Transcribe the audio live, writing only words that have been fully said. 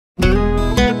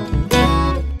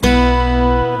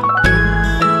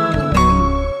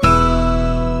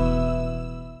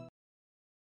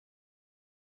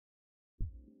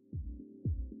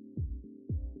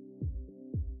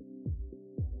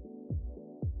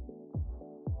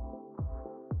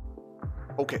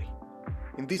Okay,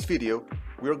 in this video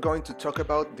we are going to talk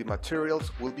about the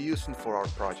materials we'll be using for our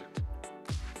project.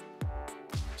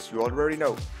 As you already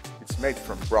know, it's made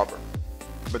from rubber,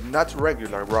 but not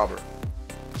regular rubber.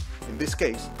 In this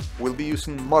case, we'll be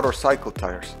using motorcycle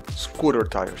tires, scooter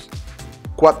tires,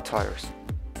 quad tires,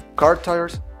 car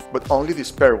tires, but only the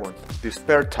spare one, the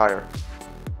spare tire.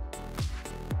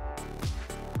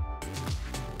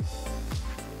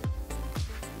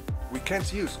 We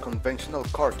can't use conventional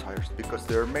car tires because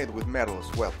they are made with metal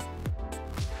as well.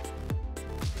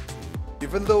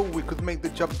 Even though we could make the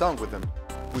job done with them,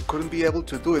 we couldn't be able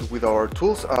to do it with our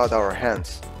tools at our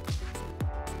hands.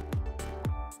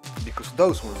 Because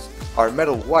those ones are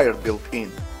metal wire built in,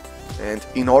 and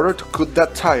in order to cut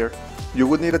that tire, you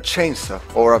would need a chainsaw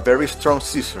or a very strong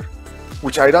scissor,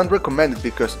 which I don't recommend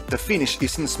because the finish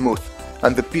isn't smooth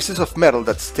and the pieces of metal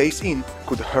that stays in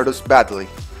could hurt us badly.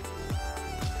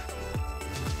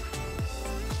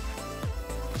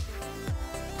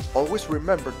 Always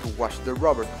remember to wash the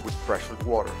rubber with pressured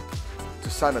water to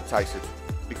sanitize it,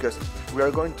 because we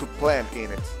are going to plant in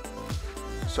it.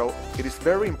 So it is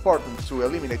very important to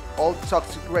eliminate all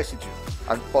toxic residue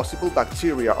and possible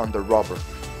bacteria on the rubber.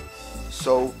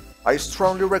 So I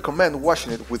strongly recommend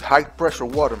washing it with high pressure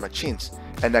water machines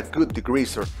and a good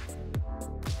degreaser.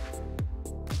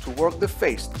 To work the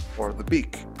face or the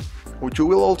beak, you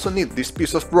will also need this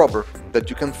piece of rubber that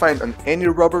you can find on any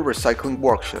rubber recycling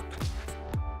workshop.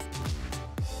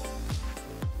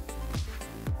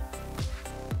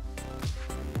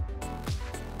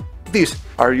 These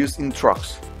are used in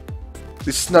trucks.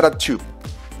 This is not a tube.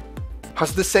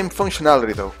 Has the same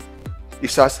functionality though.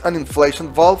 It has an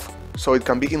inflation valve so it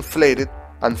can be inflated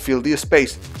and fill the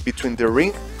space between the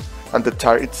ring and the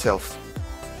tire itself.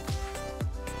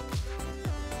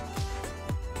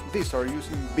 These are used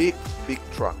in big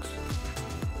trucks.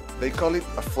 They call it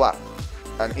a flap,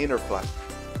 an inner flap.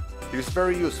 It is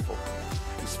very useful.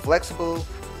 It's flexible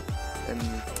and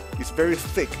it's very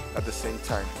thick at the same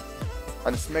time,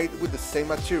 and it's made with the same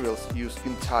materials used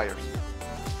in tires.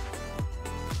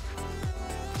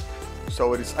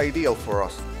 So it is ideal for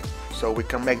us, so we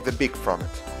can make the beak from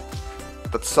it.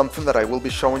 That's something that I will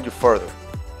be showing you further,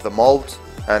 the molds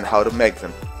and how to make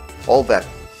them, all that.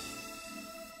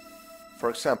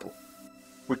 For example,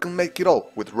 we can make it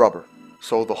all with rubber,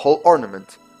 so the whole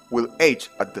ornament will age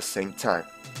at the same time.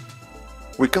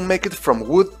 We can make it from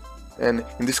wood, and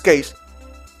in this case,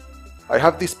 I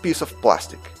have this piece of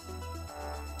plastic.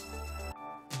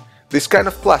 This kind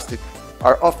of plastic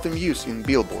are often used in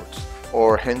billboards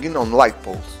or hanging on light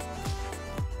poles.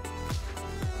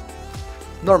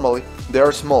 Normally they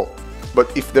are small, but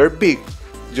if they're big,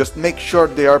 just make sure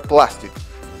they are plastic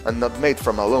and not made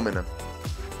from aluminum.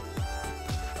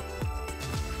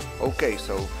 Okay,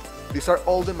 so these are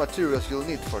all the materials you'll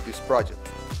need for this project.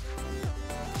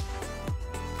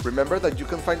 Remember that you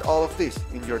can find all of this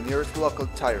in your nearest local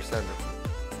tire center.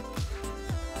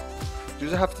 You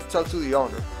just have to talk to the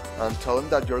owner and tell them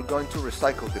that you're going to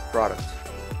recycle the product.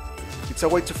 It's a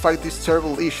way to fight this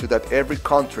terrible issue that every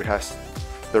country has,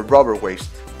 the rubber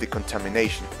waste, the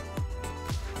contamination.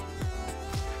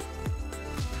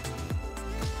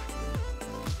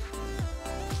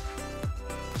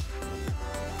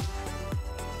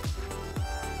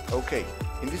 Okay,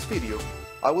 in this video,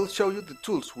 I will show you the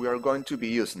tools we are going to be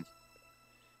using.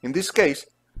 In this case,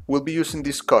 we'll be using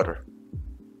this cutter.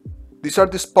 These are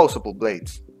disposable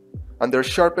blades, and they're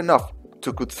sharp enough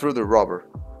to cut through the rubber.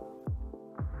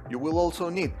 You will also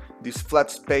need these flat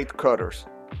spade cutters.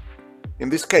 In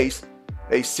this case,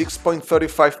 a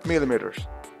 6.35mm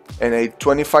and a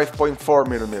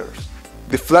 25.4mm.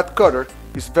 The flat cutter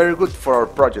is very good for our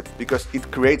project because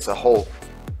it creates a hole.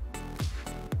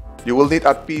 You will need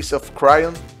a piece of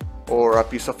crayon or a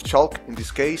piece of chalk in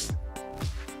this case,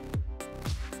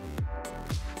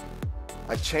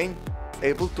 a chain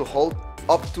able to hold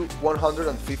up to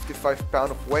 155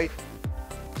 pounds of weight.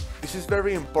 This is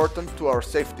very important to our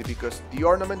safety because the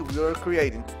ornament we are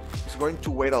creating is going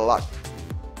to weigh a lot.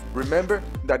 Remember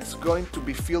that it's going to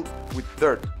be filled with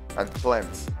dirt and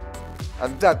plants,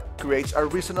 and that creates a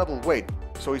reasonable weight,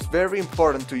 so it's very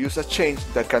important to use a chain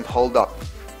that can hold up.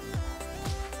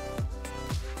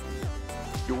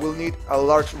 You will need a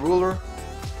large ruler,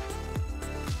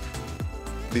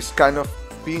 this kind of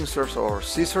pincers or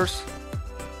scissors.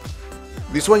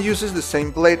 This one uses the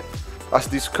same blade as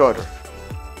this cutter.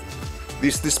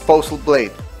 This disposal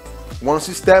blade. Once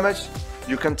it's damaged,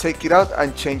 you can take it out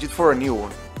and change it for a new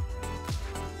one.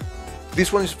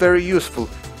 This one is very useful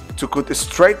to cut a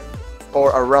straight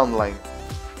or a round line.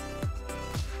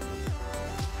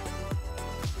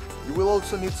 You will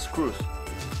also need screws.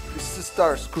 This is a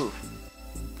star screw.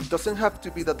 It doesn't have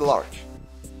to be that large.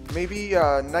 maybe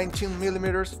 19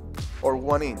 millimeters or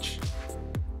 1 inch.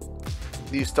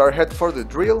 The star head for the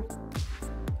drill.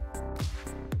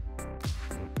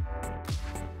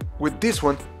 With this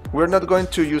one, we're not going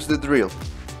to use the drill,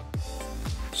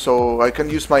 so I can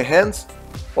use my hands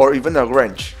or even a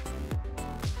wrench.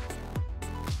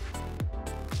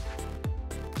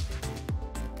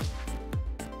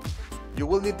 You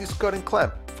will need this cutting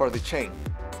clamp for the chain,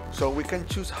 so we can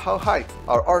choose how high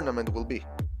our ornament will be.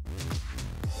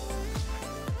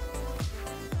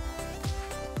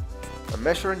 A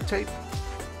measuring tape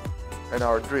and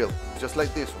our drill, just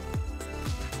like this one.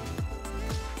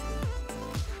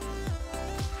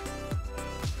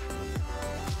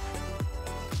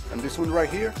 And this one right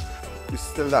here, this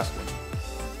is the last one.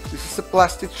 This is a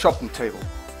plastic shopping table.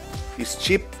 It's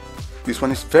cheap, this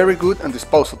one is very good and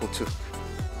disposable too.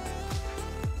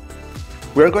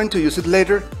 We are going to use it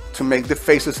later to make the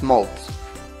faces molds.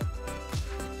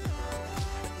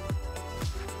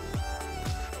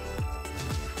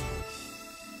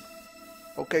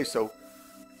 Okay, so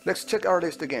let's check our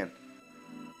list again.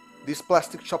 This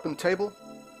plastic shopping table,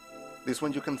 this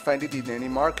one you can find it in any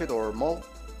market or mall,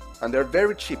 and they're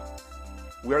very cheap.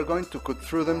 We are going to cut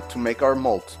through them to make our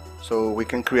molds, so we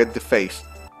can create the face.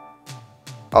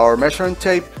 Our measuring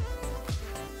tape,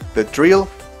 the drill,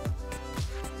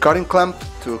 cutting clamp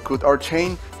to cut our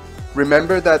chain.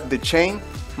 Remember that the chain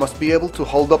must be able to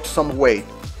hold up some weight.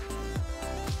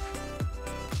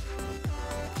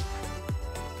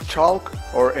 Chalk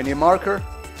or any marker,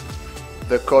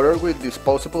 the cutter with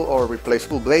disposable or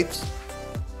replaceable blades,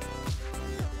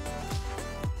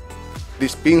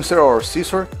 this pincer or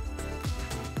scissor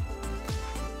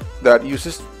that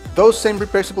uses those same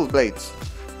replaceable blades,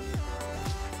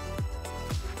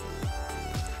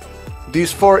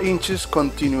 these 4 inches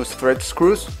continuous thread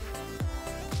screws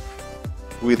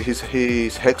with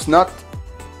his hex nut,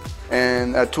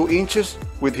 and 2 inches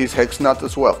with his hex nut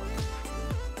as well.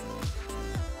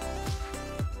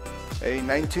 A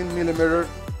 19 millimeter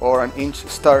or an inch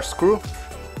star screw,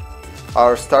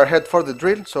 our star head for the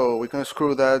drill, so we can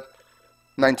screw that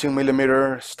 19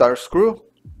 millimeter star screw.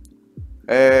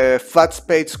 Flat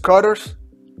spades cutters,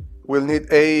 we'll need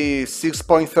a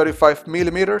 6.35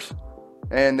 millimeters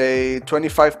and a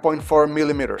 25.4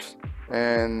 millimeters,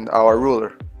 and our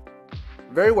ruler.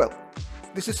 Very well,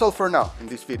 this is all for now in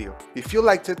this video. If you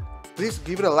liked it, please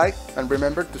give it a like and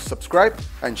remember to subscribe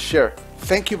and share.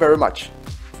 Thank you very much.